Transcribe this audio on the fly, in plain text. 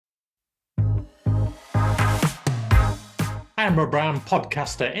I am Rob Brown,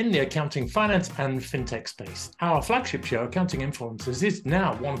 podcaster in the accounting, finance and fintech space. Our flagship show, Accounting Influencers, is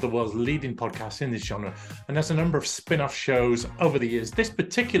now one of the world's leading podcasts in this genre and has a number of spin-off shows over the years. This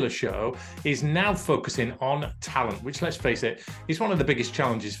particular show is now focusing on talent, which, let's face it, is one of the biggest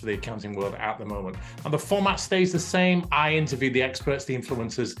challenges for the accounting world at the moment. And the format stays the same. I interview the experts, the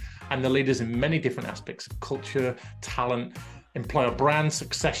influencers, and the leaders in many different aspects of culture, talent, employer brand,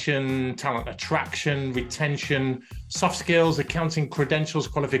 succession, talent attraction, retention, soft skills, accounting credentials,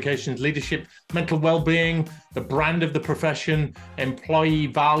 qualifications, leadership, mental well-being, the brand of the profession, employee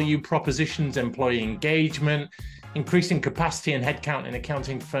value propositions, employee engagement, increasing capacity and headcount in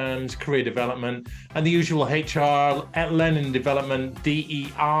accounting firms, career development, and the usual HR, learning and development,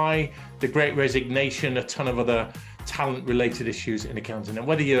 DEI, the Great Resignation, a ton of other talent-related issues in accounting. And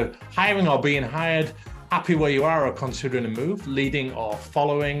whether you're hiring or being hired, happy where you are or considering a move, leading or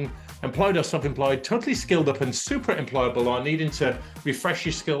following, employed or self-employed, totally skilled up and super employable, or needing to refresh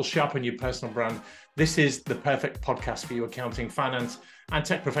your skills, sharpen your personal brand, this is the perfect podcast for you accounting, finance, and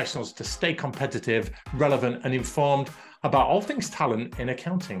tech professionals to stay competitive, relevant, and informed about all things talent in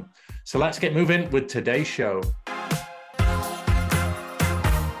accounting. So let's get moving with today's show.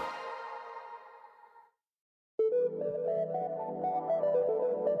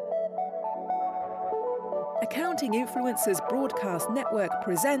 Accounting Influencers Broadcast Network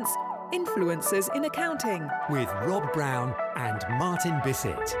presents Influencers in Accounting with Rob Brown and Martin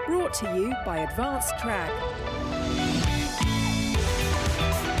Bissett. Brought to you by Advanced Track.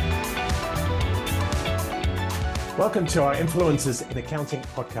 Welcome to our Influencers in Accounting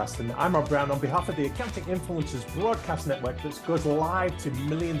podcast, and I'm Rob Brown on behalf of the Accounting Influencers Broadcast Network that goes live to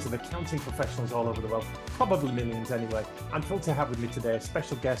millions of accounting professionals all over the world, probably millions anyway. I'm thrilled to have with me today a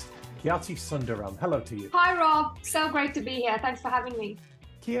special guest, Khyati Sundaram. Hello to you. Hi Rob, so great to be here. Thanks for having me.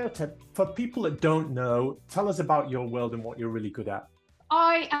 Khyati, for people that don't know, tell us about your world and what you're really good at.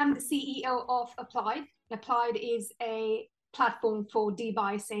 I am the CEO of Applied. Applied is a platform for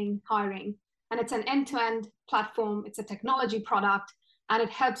debiasing hiring. And it's an end-to-end platform. It's a technology product, and it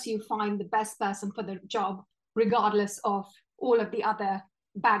helps you find the best person for the job, regardless of all of the other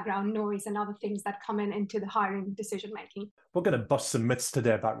background noise and other things that come into the hiring decision-making. We're going to bust some myths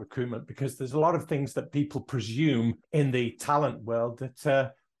today about recruitment, because there's a lot of things that people presume in the talent world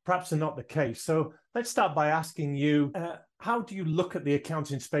that perhaps are not the case. So let's start by asking you, how do you look at the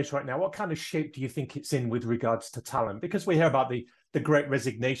accounting space right now? What kind of shape do you think it's in with regards to talent? Because we hear about the Great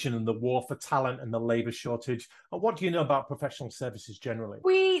Resignation and the war for talent and the labor shortage. What do you know about professional services generally?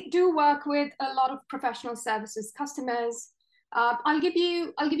 We do work with a lot of professional services customers. I'll give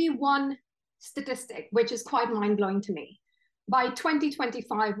you one statistic, which is quite mind-blowing to me. By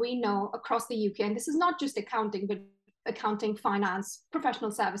 2025, we know across the UK, and this is not just accounting, but accounting, finance,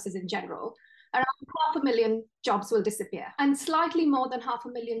 professional services in general, around 500,000 jobs will disappear, and slightly more than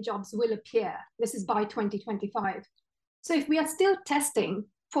 500,000 jobs will appear. This is by 2025. So if we are still testing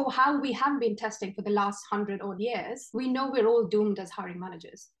for how we have been testing for the last 100 odd years, we know we're all doomed as hiring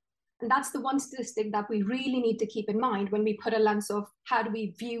managers. And that's the one statistic that we really need to keep in mind when we put a lens of how do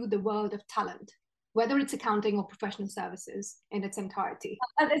we view the world of talent, whether it's accounting or professional services in its entirety.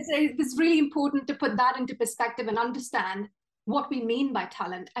 It's really important to put that into perspective and understand what we mean by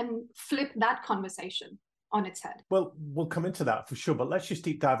talent and flip that conversation on its head. Well, we'll come into that for sure, but let's just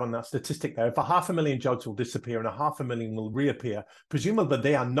deep dive on that statistic there. If 500,000 jobs will disappear and 500,000 will reappear, presumably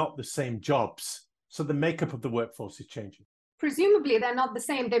they are not the same jobs. So the makeup of the workforce is changing. Presumably they're not the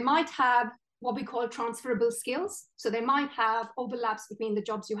same. They might have what we call transferable skills. So they might have overlaps between the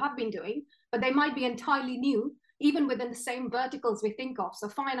jobs you have been doing, but they might be entirely new, even within the same verticals we think of. So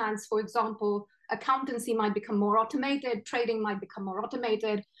finance, for example, accountancy might become more automated, trading might become more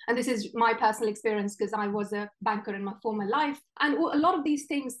automated. And this is my personal experience because I was a banker in my former life. And a lot of these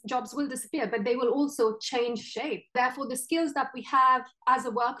things, jobs will disappear, but they will also change shape. Therefore, the skills that we have as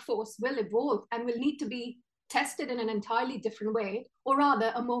a workforce will evolve and will need to be tested in an entirely different way, or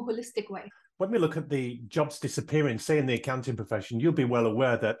rather a more holistic way. When we look at the jobs disappearing, say in the accounting profession, you'll be well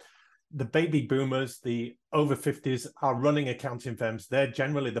aware that the baby boomers, the over 50s are running accounting firms. They're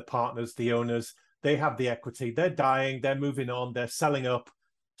generally the partners, the owners. They have the equity. They're dying. They're moving on. They're selling up.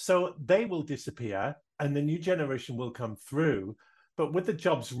 So they will disappear and the new generation will come through. But with the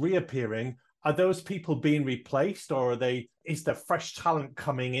jobs reappearing, are those people being replaced, or is there fresh talent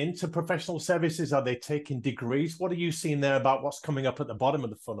coming into professional services? Are they taking degrees? What are you seeing there about what's coming up at the bottom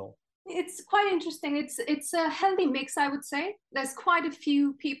of the funnel? It's quite interesting. It's a healthy mix, I would say. There's quite a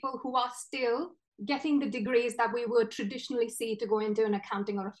few people who are still getting the degrees that we would traditionally see to go into an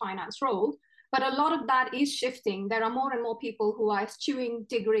accounting or a finance role. But a lot of that is shifting. There are more and more people who are eschewing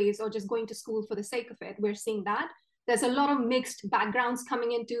degrees or just going to school for the sake of it. We're seeing that. There's a lot of mixed backgrounds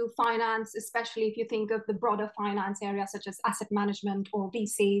coming into finance, especially if you think of the broader finance area, such as asset management or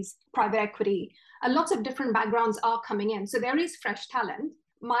VCs, private equity. Lots of different backgrounds are coming in. So there is fresh talent.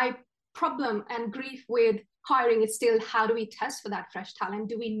 My problem and grief with hiring is still, how do we test for that fresh talent?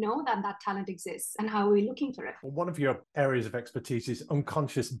 Do we know that that talent exists, and how are we looking for it? Well, one of your areas of expertise is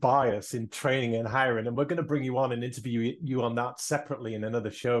unconscious bias in training and hiring, and we're going to bring you on and interview you on that separately in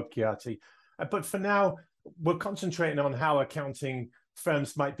another show, Khyati. But for now, we're concentrating on how accounting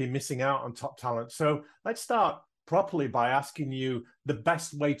firms might be missing out on top talent. So let's start properly by asking you the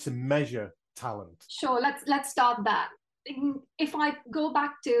best way to measure talent. Sure, let's start that. If I go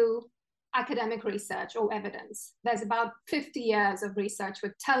back to academic research or evidence, there's about 50 years of research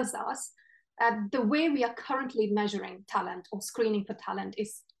which tells us that the way we are currently measuring talent or screening for talent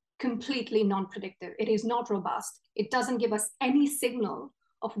is completely non-predictive. It is not robust. It doesn't give us any signal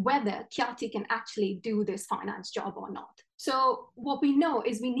of whether Khyati can actually do this finance job or not. So what we know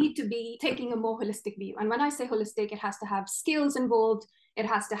is we need to be taking a more holistic view. And when I say holistic, it has to have skills involved, it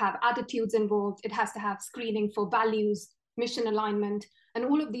has to have attitudes involved, it has to have screening for values, mission alignment, and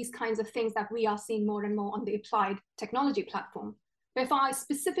all of these kinds of things that we are seeing more and more on the applied technology platform. But if I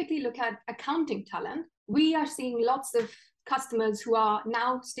specifically look at accounting talent, we are seeing lots of customers who are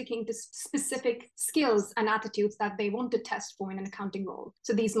now sticking to specific skills and attitudes that they want to test for in an accounting role.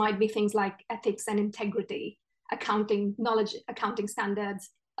 So these might be things like ethics and integrity, accounting knowledge, accounting standards,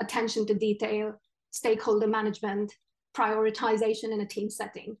 attention to detail, stakeholder management, prioritization in a team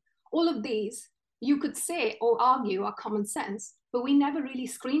setting. All of these, you could say or argue, are common sense, but we never really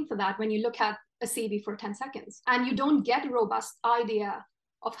screen for that when you look at a CV for 10 seconds. And you don't get a robust idea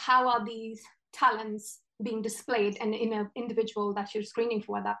of how are these talents being displayed and in an individual that you're screening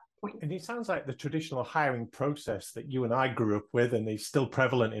for at that point. And it sounds like the traditional hiring process that you and I grew up with, and is still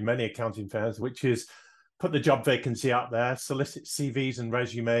prevalent in many accounting firms, which is put the job vacancy out there, solicit CVs and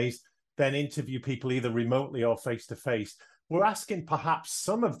resumes, then interview people either remotely or face-to-face. We're asking perhaps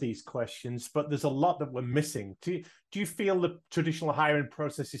some of these questions, but there's a lot that we're missing. Do you feel the traditional hiring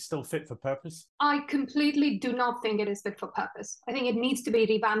process is still fit for purpose? I completely do not think it is fit for purpose. I think it needs to be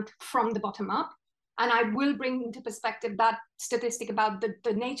revamped from the bottom up. And I will bring into perspective that statistic about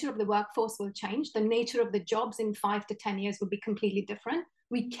the nature of the workforce will change. The nature of the jobs in 5 to 10 years will be completely different.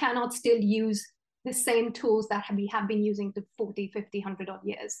 We cannot still use the same tools that we have been using for 40, 50, 100 odd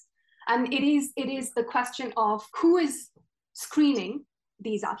years. And it is the question of who is screening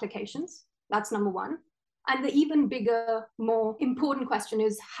these applications. That's number one. And the even bigger, more important question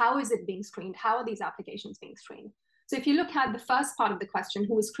is, how is it being screened? How are these applications being screened? So if you look at the first part of the question,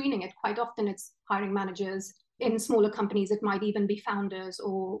 who is screening it, quite often it's hiring managers. In smaller companies, it might even be founders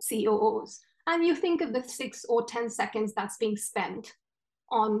or COOs. And you think of the 6 or 10 seconds that's being spent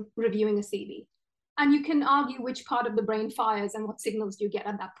on reviewing a CV. And you can argue which part of the brain fires and what signals do you get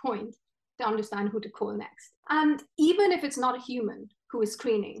at that point to understand who to call next. And even if it's not a human who is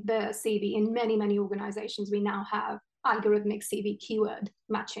screening the CV, in many, many organizations, we now have algorithmic CV keyword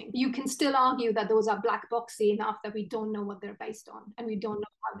matching. You can still argue that those are black boxy enough that we don't know what they're based on, and we don't know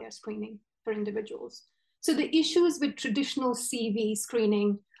how they're screening for individuals. So the issues with traditional CV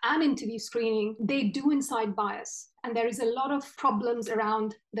screening and interview screening, they do incite bias. And there is a lot of problems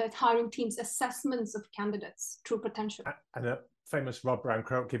around the hiring team's assessments of candidates' true potential. And a famous Rob Brown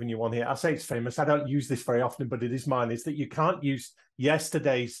quote, giving you one here. I say it's famous. I don't use this very often, but it is mine, is that you can't use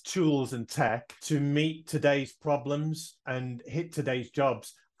yesterday's tools and tech to meet today's problems and hit today's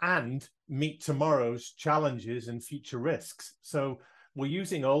jobs and meet tomorrow's challenges and future risks. So we're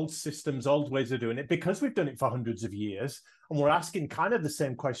using old systems, old ways of doing it because we've done it for hundreds of years. And we're asking kind of the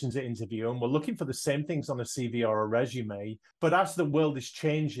same questions at interview, and we're looking for the same things on a CV or a resume. But as the world is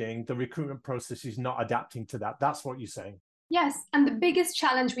changing, the recruitment process is not adapting to that. That's what you're saying. Yes. And the biggest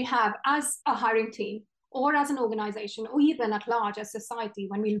challenge we have as a hiring team, or as an organization, or even at large as society,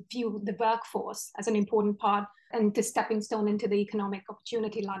 when we view the workforce as an important part and the stepping stone into the economic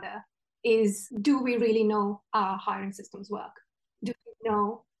opportunity ladder, is, do we really know our hiring systems work? Do we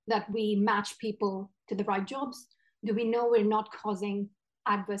know that we match people to the right jobs? Do we know we're not causing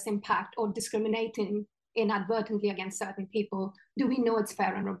adverse impact or discriminating inadvertently against certain people? Do we know it's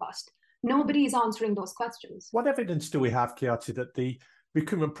fair and robust? Nobody is answering those questions. What evidence do we have, Khyati, that the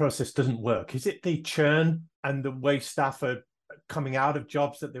recruitment process doesn't work? Is it the churn and the way staff are coming out of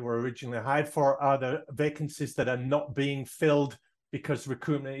jobs that they were originally hired for? Are there vacancies that are not being filled because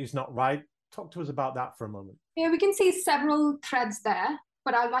recruitment is not right? Talk to us about that for a moment. Yeah, we can see several threads there,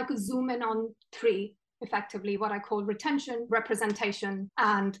 but I'd like to zoom in on 3, effectively, what I call retention, representation,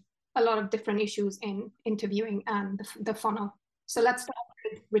 and a lot of different issues in interviewing and the funnel. So let's start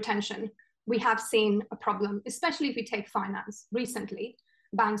with retention. we have seen a problem, especially if we take finance. Recently,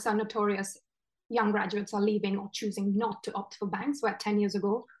 banks are notorious. Young graduates are leaving or choosing not to opt for banks, where 10 years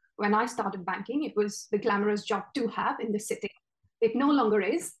ago, when I started banking, it was the glamorous job to have in the city. It no longer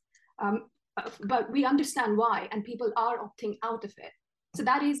is, but we understand why, and people are opting out of it. So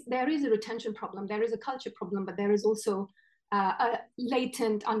there is a retention problem, there is a culture problem, but there is also a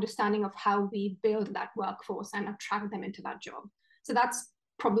latent understanding of how we build that workforce and attract them into that job. So that's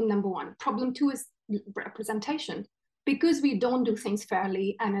problem number one. Problem two is representation. Because we don't do things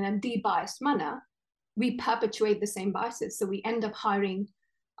fairly and in a de-biased manner, we perpetuate the same biases. So we end up hiring,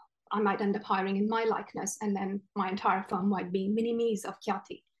 I might end up hiring in my likeness, and then my entire firm might be mini-me's of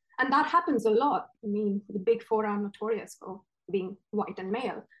Khyati. And that happens a lot. I mean, the big four are notorious for being white and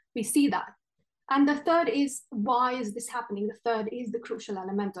male. We see that. And the third is, why is this happening? The third is the crucial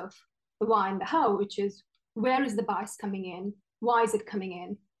element of the why and the how, which is, where is the bias coming in? Why is it coming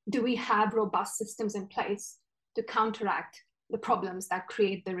in? Do we have robust systems in place to counteract the problems that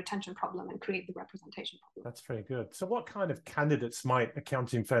create the retention problem and create the representation problem? That's very good. So what kind of candidates might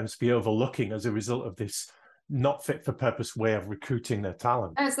accounting firms be overlooking as a result of this not fit for purpose way of recruiting their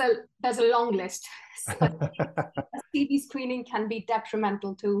talent? There's a long list. CV screening can be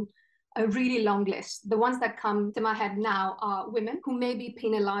detrimental to a really long list. The ones that come to my head now are women who may be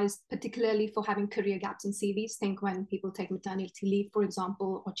penalized, particularly for having career gaps in CVs. Think when people take maternity leave, for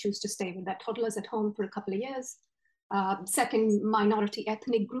example, or choose to stay with their toddlers at home for a couple of years. Second, minority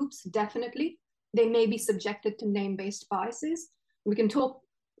ethnic groups, definitely. They may be subjected to name-based biases. We can talk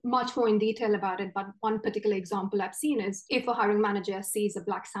much more in detail about it, but one particular example I've seen is if a hiring manager sees a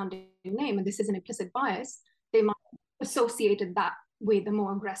black-sounding name, and this is an implicit bias, they might associate that with a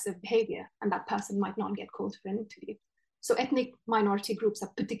more aggressive behavior, and that person might not get called for an interview. So ethnic minority groups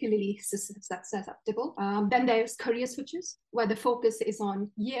are particularly susceptible. Then there's career switches, where the focus is on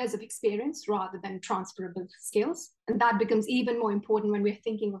years of experience rather than transferable skills. And that becomes even more important when we're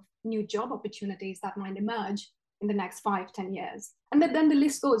thinking of new job opportunities that might emerge in the next 5-10 years. And then the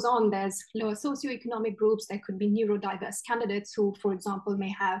list goes on. There's lower socioeconomic groups. There could be neurodiverse candidates who, for example,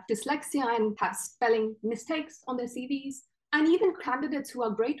 may have dyslexia and have spelling mistakes on their CVs. And even candidates who are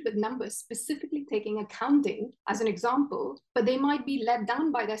great with numbers, specifically taking accounting as an example, but they might be let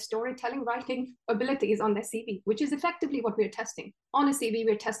down by their storytelling, writing abilities on their CV, which is effectively what we're testing. On a CV,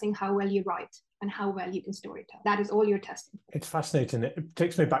 we're testing how well you write and how well you can storytell. That is all you're testing. It's fascinating. It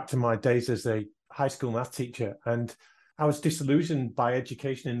takes me back to my days as a high school math teacher, and I was disillusioned by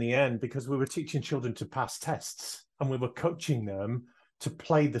education in the end because we were teaching children to pass tests and we were coaching them to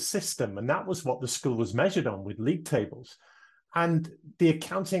play the system. And that was what the school was measured on, with league tables. And the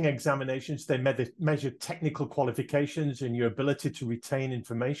accounting examinations, they measured technical qualifications and your ability to retain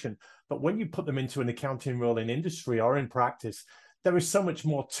information. But when you put them into an accounting role in industry or in practice, there is so much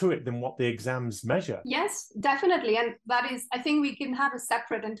more to it than what the exams measure. Yes, definitely. And that is, I think we can have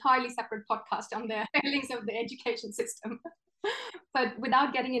a entirely separate podcast on the failings of the education system. But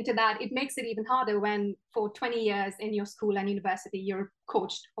without getting into that, it makes it even harder when for 20 years in your school and university, you're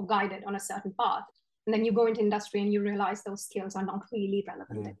coached or guided on a certain path. And then you go into industry and you realize those skills are not really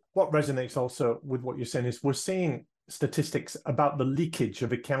relevant. What resonates also with what you're saying is we're seeing statistics about the leakage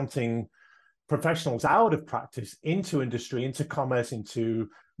of accounting professionals out of practice into industry, into commerce, into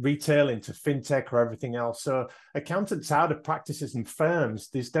retail, into fintech or everything else. So accountants out of practices and firms,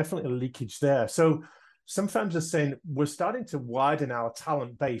 there's definitely a leakage there. So some firms are saying we're starting to widen our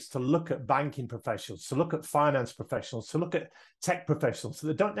talent base to look at banking professionals, to look at finance professionals, to look at tech professionals. So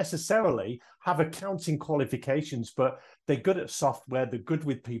they don't necessarily have accounting qualifications, but they're good at software, they're good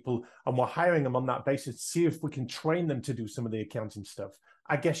with people, and we're hiring them on that basis to see if we can train them to do some of the accounting stuff.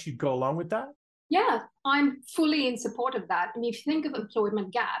 I guess you'd go along with that? Yeah, I'm fully in support of that. I mean, if you think of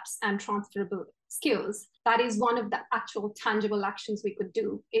employment gaps and transferable skills, that is one of the actual tangible actions we could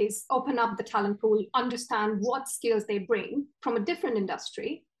do, is open up the talent pool, understand what skills they bring from a different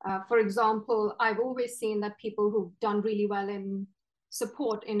industry. For example, I've always seen that people who've done really well in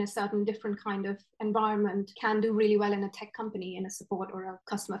support in a certain different kind of environment can do really well in a tech company in a support or a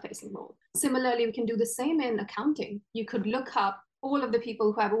customer facing role. Similarly, we can do the same in accounting. You could look up all of the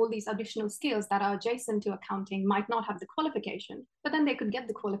people who have all these additional skills that are adjacent to accounting, might not have the qualification, but then they could get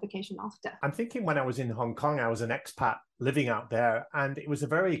the qualification after. I'm thinking when I was in Hong Kong, I was an expat living out there, and it was a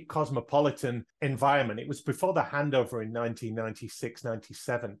very cosmopolitan environment. It was before the handover in 1996,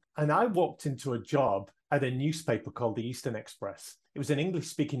 97. And I walked into a job at a newspaper called the Eastern Express. It was an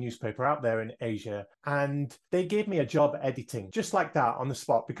English-speaking newspaper out there in Asia. And they gave me a job editing, just like that, on the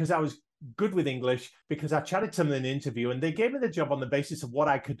spot, because I was good with English, because I chatted to them in an interview, and they gave me the job on the basis of what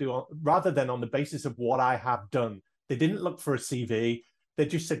I could do rather than on the basis of what I have done. They didn't look for a CV. They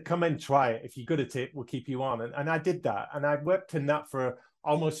just said, come and try it. If you're good at it, we'll keep you on. And I did that. And I worked in that for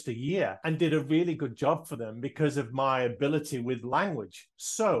almost a year and did a really good job for them because of my ability with language.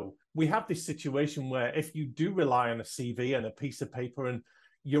 So we have this situation where if you do rely on a CV and a piece of paper and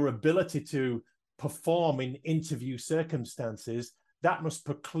your ability to perform in interview circumstances, that must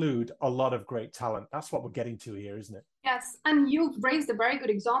preclude a lot of great talent. That's what we're getting to here, isn't it? Yes, and you've raised a very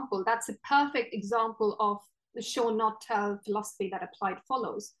good example. That's a perfect example of the show not tell philosophy that Applied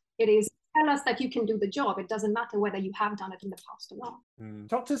follows. It is tell us that you can do the job. It doesn't matter whether you have done it in the past or not.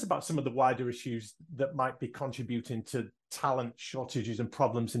 Talk to us about some of the wider issues that might be contributing to talent shortages and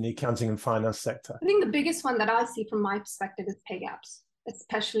problems in the accounting and finance sector. I think the biggest one that I see from my perspective is pay gaps,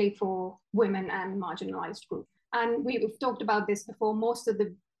 especially for women and marginalized groups. And we've talked about this before. Most of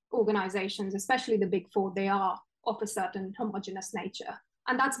the organizations, especially the big four, they are of a certain homogeneous nature.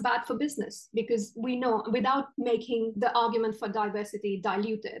 And that's bad for business because we know without making the argument for diversity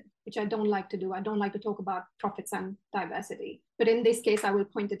diluted, which I don't like to do, I don't like to talk about profits and diversity. But in this case, I will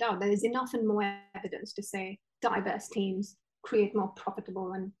point it out. There is enough and more evidence to say diverse teams create more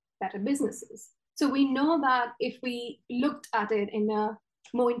profitable and better businesses. So we know that if we looked at it in a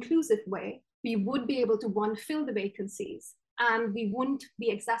more inclusive way, we would be able to, one, fill the vacancies, and we wouldn't be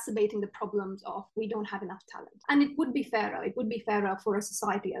exacerbating the problems of we don't have enough talent. And it would be fairer. It would be fairer for a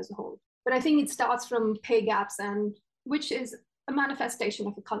society as a whole. But I think it starts from pay gaps, and which is a manifestation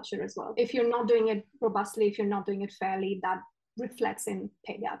of a culture as well. If you're not doing it robustly, if you're not doing it fairly, that reflects in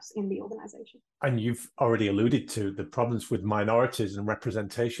pay gaps in the organization. And you've already alluded to the problems with minorities and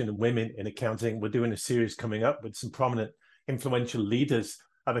representation of women in accounting. We're doing a series coming up with some prominent, influential leaders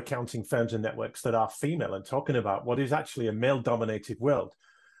of accounting firms and networks that are female and talking about what is actually a male-dominated world.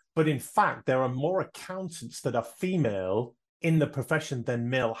 But in fact, there are more accountants that are female in the profession than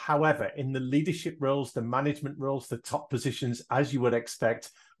male. However, in the leadership roles, the management roles, the top positions, as you would expect,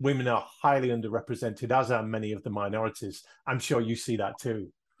 women are highly underrepresented, as are many of the minorities. I'm sure you see that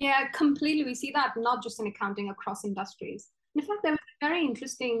too. Yeah, completely. We see that not just in accounting, across industries. In fact, there was a very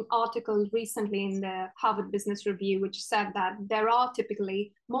interesting article recently in the Harvard Business Review, which said that there are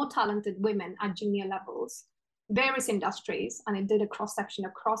typically more talented women at junior levels, various industries, and it did a cross-section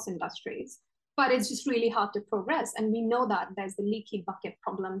across industries. But it's just really hard to progress. And we know that there's the leaky bucket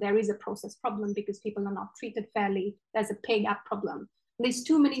problem. There is a process problem because people are not treated fairly. There's a pay gap problem. There's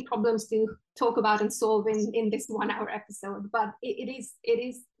too many problems to talk about and solve in this 1 hour episode, but it is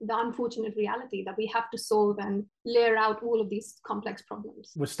the unfortunate reality that we have to solve and layer out all of these complex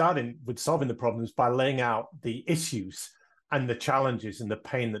problems. We're starting with solving the problems by laying out the issues and the challenges and the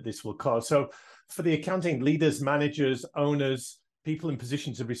pain that this will cause. So for the accounting leaders, managers, owners, people in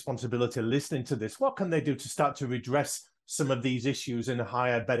positions of responsibility listening to this, what can they do to start to redress some of these issues and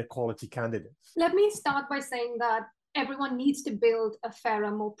hire better quality candidates? Let me start by saying that everyone needs to build a fairer,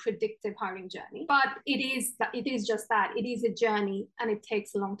 more predictive hiring journey. But it is just that. It is a journey and it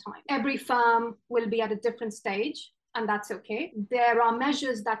takes a long time. Every firm will be at a different stage, and that's okay. There are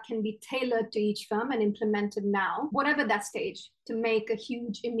measures that can be tailored to each firm and implemented now, whatever that stage, to make a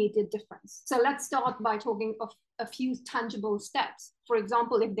huge immediate difference. So let's start by talking of a few tangible steps. For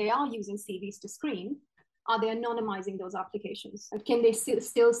example, if they are using CVs to screen, are they anonymizing those applications? Can they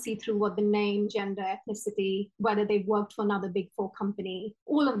still see through what the name, gender, ethnicity, whether they've worked for another big four company?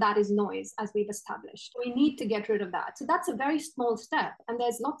 All of that is noise, as we've established. We need to get rid of that. So that's a very small step. And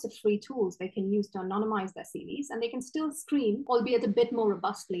there's lots of free tools they can use to anonymize their CVs, and they can still screen, albeit a bit more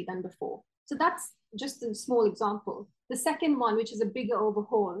robustly than before. So that's just a small example. The second one, which is a bigger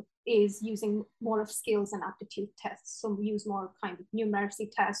overhaul, is using more of skills and aptitude tests. So we use more kind of numeracy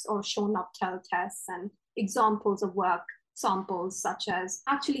tests or show not tell tests and examples of work samples, such as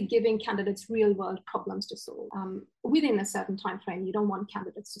actually giving candidates real world problems to solve within a certain time frame. You don't want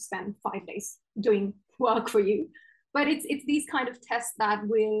candidates to spend 5 days doing work for you. But it's these kind of tests that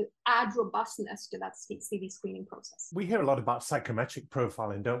will add robustness to that CV screening process. We hear a lot about psychometric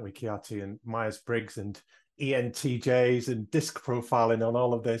profiling, don't we, Khyati, and Myers-Briggs and ENTJs and DISC profiling on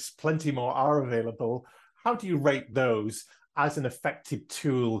all of this. Plenty more are available. How do you rate those as an effective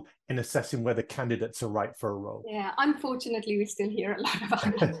tool in assessing whether candidates are right for a role? Yeah, unfortunately, we still hear a lot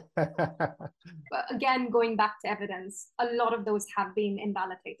about that. But again, going back to evidence, a lot of those have been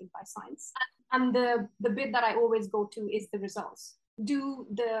invalidated by science. And the bit that I always go to is the results. Do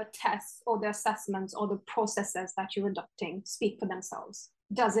the tests or the assessments or the processes that you're adopting speak for themselves?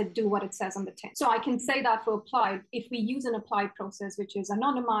 Does it do what it says on the tin? So I can say that for applied, if we use an applied process, which is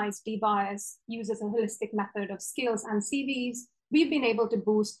anonymized, debiased, uses a holistic method of skills and CVs, we've been able to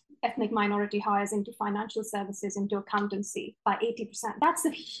boost ethnic minority hires into financial services, into accountancy by 80%. That's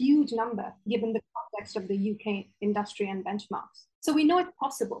a huge number given the context of the UK industry and benchmarks. So we know it's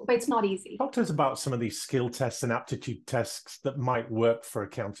possible, but it's not easy. Talk to us about some of these skill tests and aptitude tests that might work for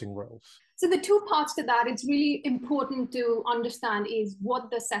accounting roles. So the two parts to that, it's really important to understand is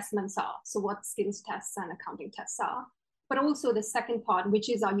what the assessments are. So what skills tests and accounting tests are. But also the second part, which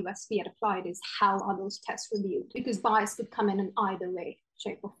is our USP at Applied, is how are those tests reviewed? Because bias could come in either way,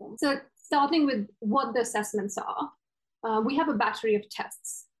 shape or form. So starting with what the assessments are, we have a battery of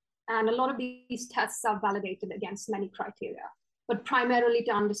tests. And a lot of these tests are validated against many criteria, but primarily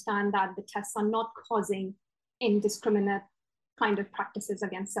to understand that the tests are not causing indiscriminate kind of practices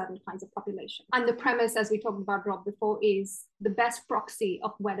against certain kinds of population. And the premise, as we talked about, Rob, before, is the best proxy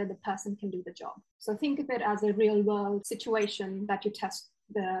of whether the person can do the job. So think of it as a real world situation that you test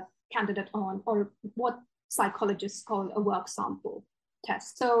the candidate on, or what psychologists call a work sample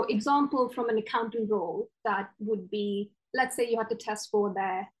test. So example from an accountant role, that would be, let's say you had to test for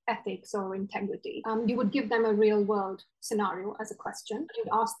their ethics or integrity. You would give them a real world scenario as a question.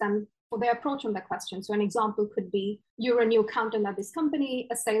 You'd ask them for their approach on that question. So an example could be, you're a new accountant at this company,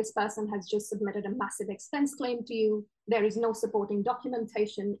 a salesperson has just submitted a massive expense claim to you. There is no supporting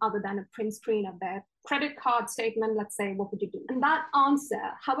documentation other than a print screen of their credit card statement. Let's say, what would you do? And that answer,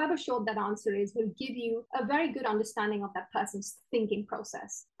 however short that answer is, will give you a very good understanding of that person's thinking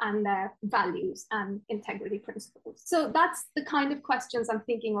process and their values and integrity principles. So that's the kind of questions I'm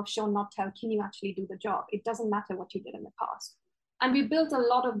thinking of: show, not tell. Can you actually do the job? It doesn't matter what you did in the past. And we built a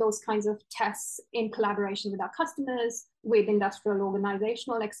lot of those kinds of tests in collaboration with our customers, with industrial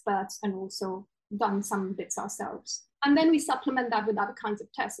organizational experts, and also done some bits ourselves. And then we supplement that with other kinds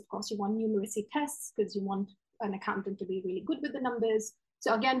of tests. Of course, you want numeracy tests because you want an accountant to be really good with the numbers.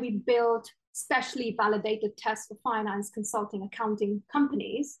 So again, we built specially validated tests for finance, consulting, accounting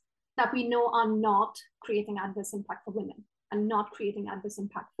companies that we know are not creating adverse impact for women and not creating adverse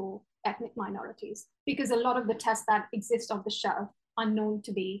impact for ethnic minorities, because a lot of the tests that exist off the shelf are known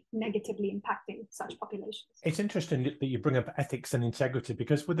to be negatively impacting such populations. It's interesting that you bring up ethics and integrity,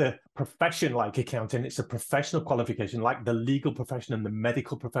 because with a profession like accounting, it's a professional qualification, like the legal profession and the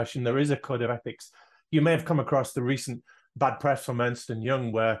medical profession. There is a code of ethics. You may have come across the recent bad press from Ernst &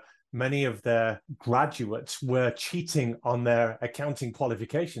 Young, where many of their graduates were cheating on their accounting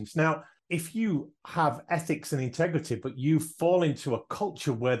qualifications. Now, if you have ethics and integrity, but you fall into a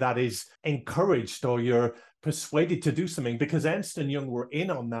culture where that is encouraged, or you're persuaded to do something, because Ernst & Young were in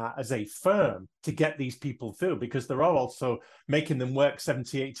on that as a firm to get these people through, because they're also making them work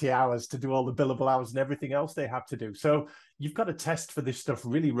 70, 80 hours to do all the billable hours and everything else they have to do. So you've got to test for this stuff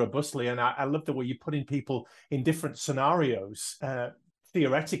really robustly. And I love the way you're putting people in different scenarios,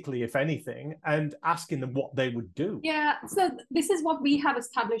 theoretically, if anything, and asking them what they would do. Yeah, so this is what we have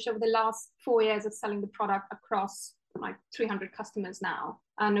established over the last 4 years of selling the product across like 300 customers now.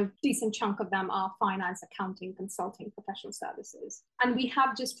 And a decent chunk of them are finance, accounting, consulting, professional services. And we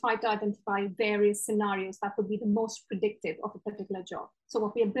have just tried to identify various scenarios that would be the most predictive of a particular job. So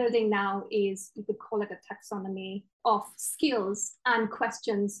what we are building now is, you could call it a taxonomy of skills and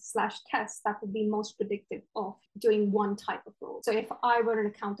questions / tests that would be most predictive of doing one type of role. So if I were an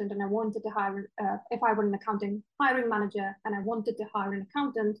accountant and I wanted to hire, if I were an accounting hiring manager and I wanted to hire an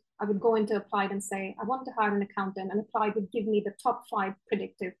accountant, I would go into Applied and say, I want to hire an accountant, and Applied would give me the top 5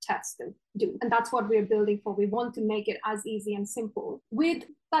 predictive tests to do. And that's what we're building for. We want to make it as easy and simple with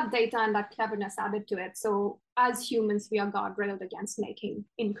that data and that cleverness added to it. So as humans, we are guardrailed against making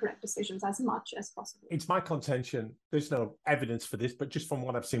incorrect decisions as much as possible. It's my contention, there's no evidence for this, but just from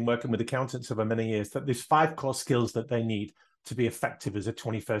what I've seen working with accountants over many years, that there's 5 core skills that they need to be effective as a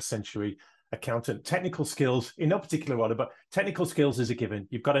 21st century accountant. Technical skills, in no particular order, but technical skills is a given.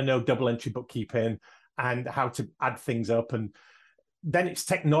 You've got to know double entry bookkeeping and how to add things up. And then it's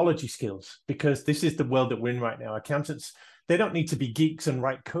technology skills, because this is the world that we're in right now. Accountants, they don't need to be geeks and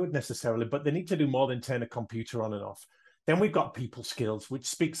write code necessarily, but they need to do more than turn a computer on and off. Then we've got people skills, which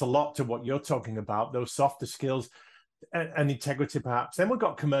speaks a lot to what you're talking about, those softer skills and integrity perhaps. Then we've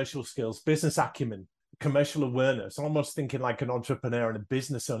got commercial skills, business acumen, commercial awareness, almost thinking like an entrepreneur and a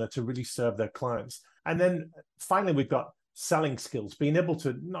business owner to really serve their clients. And then finally, we've got selling skills, being able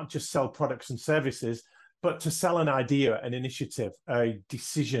to not just sell products and services, but to sell an idea, an initiative, a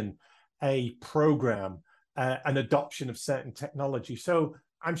decision, a program, an adoption of certain technology. So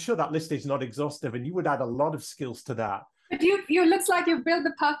I'm sure that list is not exhaustive, and you would add a lot of skills to that. But you looks like you've built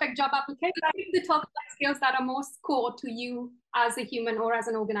the perfect job application. I think the top 5 skills that are most core to you as a human or as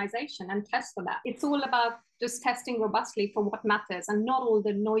an organization, and test for that. It's all about just testing robustly for what matters and not all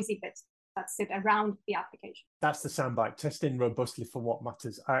the noisy bits that sit around the application. That's the soundbite, testing robustly for what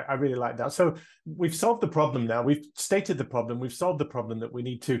matters. I really like that. So we've solved the problem now. We've stated the problem. We've solved the problem that we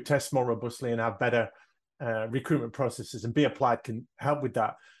need to test more robustly and have better recruitment processes, and Be Applied can help with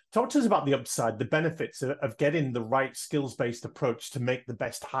that. Talk to us about the upside, the benefits of getting the right skills-based approach to make the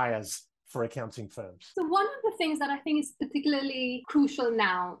best hires for accounting firms. So one of the things that I think is particularly crucial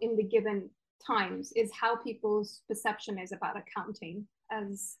now in the given times is how people's perception is about accounting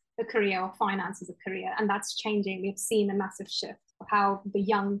as a career or finance as a career. And that's changing. We've seen a massive shift of how the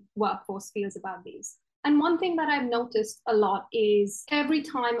young workforce feels about these. And one thing that I've noticed a lot is every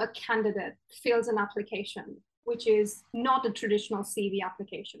time a candidate fills an application, which is not a traditional CV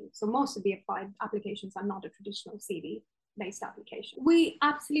application. So most of the applied applications are not a traditional CV-based application. We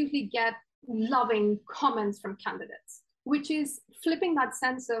absolutely get loving comments from candidates, which is flipping that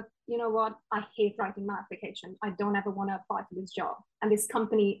sense of, you know what, I hate writing my application. I don't ever want to apply for this job. And this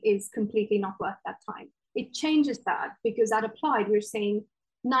company is completely not worth that time. It changes that because at Applied, we're saying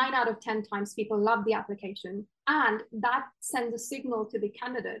 9 out of 10 times people love the application. And that sends a signal to the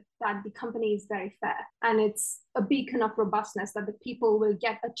candidate that the company is very fair. And it's a beacon of robustness that the people will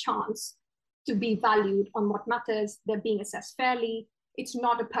get a chance to be valued on what matters. They're being assessed fairly. It's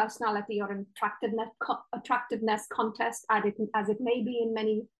not a personality or an attractiveness contest as it may be in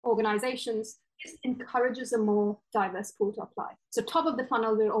many organizations. It encourages a more diverse pool to apply. So top of the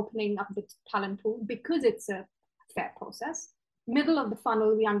funnel, we're opening up the talent pool because it's a fair process. Middle of the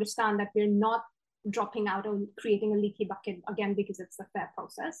funnel, we understand that we're not dropping out or creating a leaky bucket again because it's a fair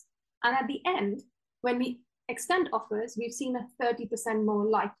process. And at the end, when we extend offers, we've seen a 30% more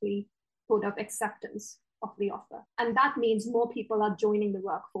likelihood of acceptance of the offer. And that means more people are joining the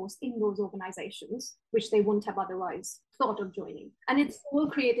workforce in those organizations, which they wouldn't have otherwise thought of joining. And it's all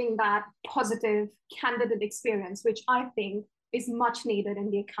creating that positive candidate experience, which I think is much needed in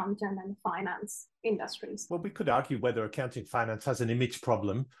the accountant and finance industries. Well, we could argue whether accounting finance has an image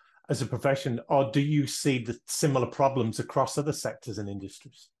problem as a profession, or do you see the similar problems across other sectors and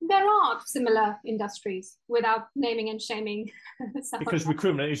industries? There are similar industries without naming and shaming. Because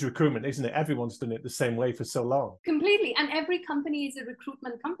recruitment is recruitment, isn't it? Everyone's done it the same way for so long. Completely. And every company is a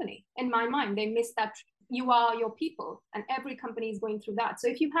recruitment company. In my mind, they miss that. You are your people, and every company is going through that. So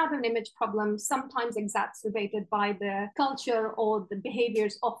if you have an image problem, sometimes exacerbated by the culture or the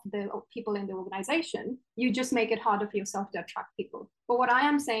behaviors of the people in the organization, you just make it harder for yourself to attract people. But what I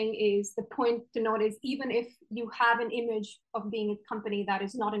am saying is the point to note is even if you have an image of being a company that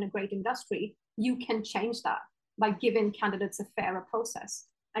is not in a great industry, you can change that by giving candidates a fairer process,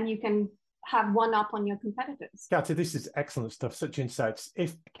 and you can have one up on your competitors. Khyati, this is excellent stuff, such insights.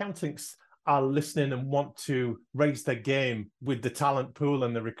 If accountants are listening and want to raise their game with the talent pool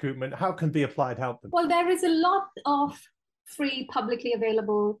and the recruitment, how can Be Applied help them? Well, there is a lot of free publicly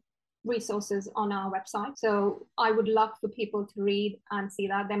available resources on our website. So I would love for people to read and see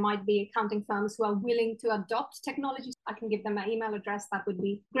that. There might be accounting firms who are willing to adopt technology. I can give them my email address. That would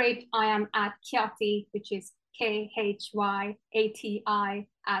be great. I am at Khyati, which is Khyati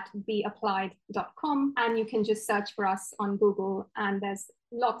at beapplied.com. And you can just search for us on Google, and there's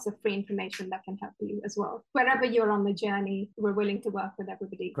lots of free information that can help you as well. Wherever you're on the journey, we're willing to work with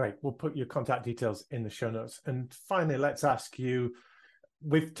everybody. Great. We'll put your contact details in the show notes. And finally, let's ask you,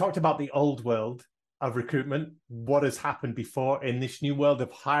 we've talked about the old world of recruitment, what has happened before in this new world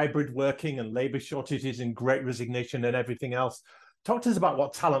of hybrid working and labor shortages and great resignation and everything else. Talk to us about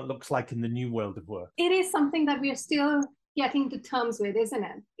what talent looks like in the new world of work. It is something that we are still getting to terms with, isn't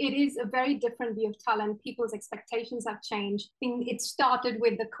it? It is a very different view of talent. People's expectations have changed. It started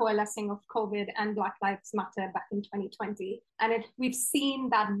with the coalescing of COVID and Black Lives Matter back in 2020. And we've seen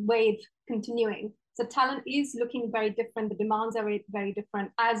that wave continuing. So talent is looking very different. The demands are very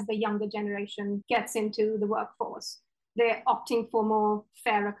different as the younger generation gets into the workforce. They're opting for more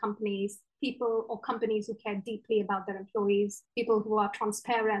fairer companies, people or companies who care deeply about their employees, people who are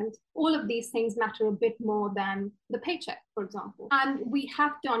transparent. All of these things matter a bit more than the paycheck, for example. And we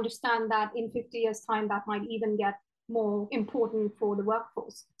have to understand that in 50 years' time, that might even get more important for the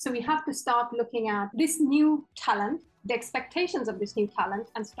workforce. So we have to start looking at this new talent, the expectations of this new talent,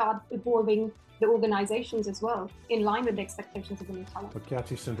 and start evolving the organizations as well in line with the expectations of the new talent. Well,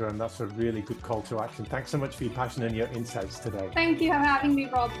 Khyati Sundaram, that's a really good call to action. Thanks so much for your passion and your insights today. Thank you for having me,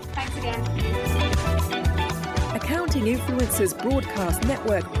 Rob. Thanks again. Accounting Influencers Broadcast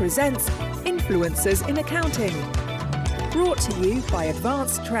Network presents Influencers in Accounting. Brought to you by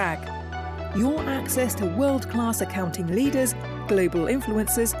Advanced Track. Your access to world-class accounting leaders, global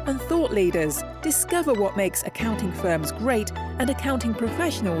influencers and thought leaders. Discover what makes accounting firms great and accounting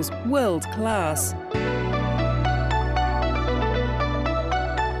professionals world-class.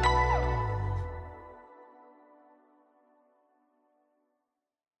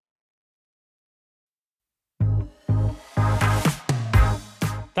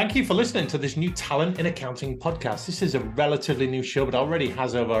 Thank you for listening to this new Talent in Accounting podcast. This is a relatively new show, but already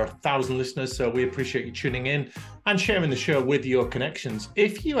has over 1,000 listeners. So we appreciate you tuning in and sharing the show with your connections.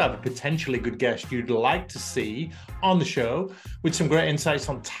 If you have a potentially good guest you'd like to see on the show with some great insights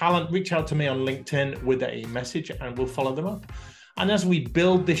on talent, reach out to me on LinkedIn with a message and we'll follow them up. And as we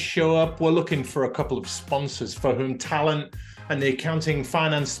build this show up, we're looking for a couple of sponsors for whom talent and the accounting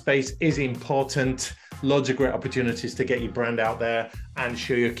finance space is important. Loads of great opportunities to get your brand out there and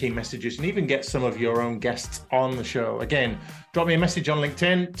share your key messages and even get some of your own guests on the show. Again, drop me a message on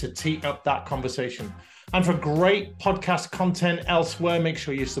LinkedIn to tee up that conversation. And for great podcast content elsewhere, make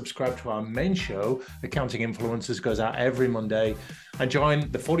sure you subscribe to our main show. Accounting Influencers goes out every Monday. And join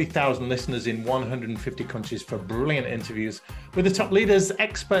the 40,000 listeners in 150 countries for brilliant interviews with the top leaders,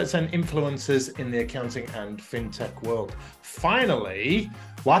 experts, and influencers in the accounting and fintech world. Finally,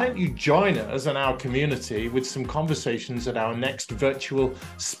 why don't you join us and our community with some conversations at our next virtual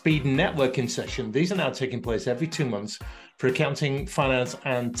speed networking session? These are now taking place every 2 months for accounting, finance,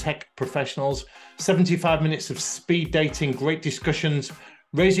 and tech professionals. 75 minutes of speed dating, great discussions,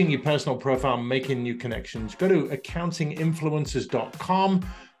 raising your personal profile, making new connections. Go to accountinginfluencers.com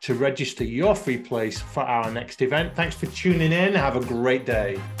to register your free place for our next event. Thanks for tuning in. Have a great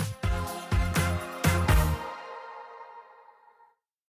day.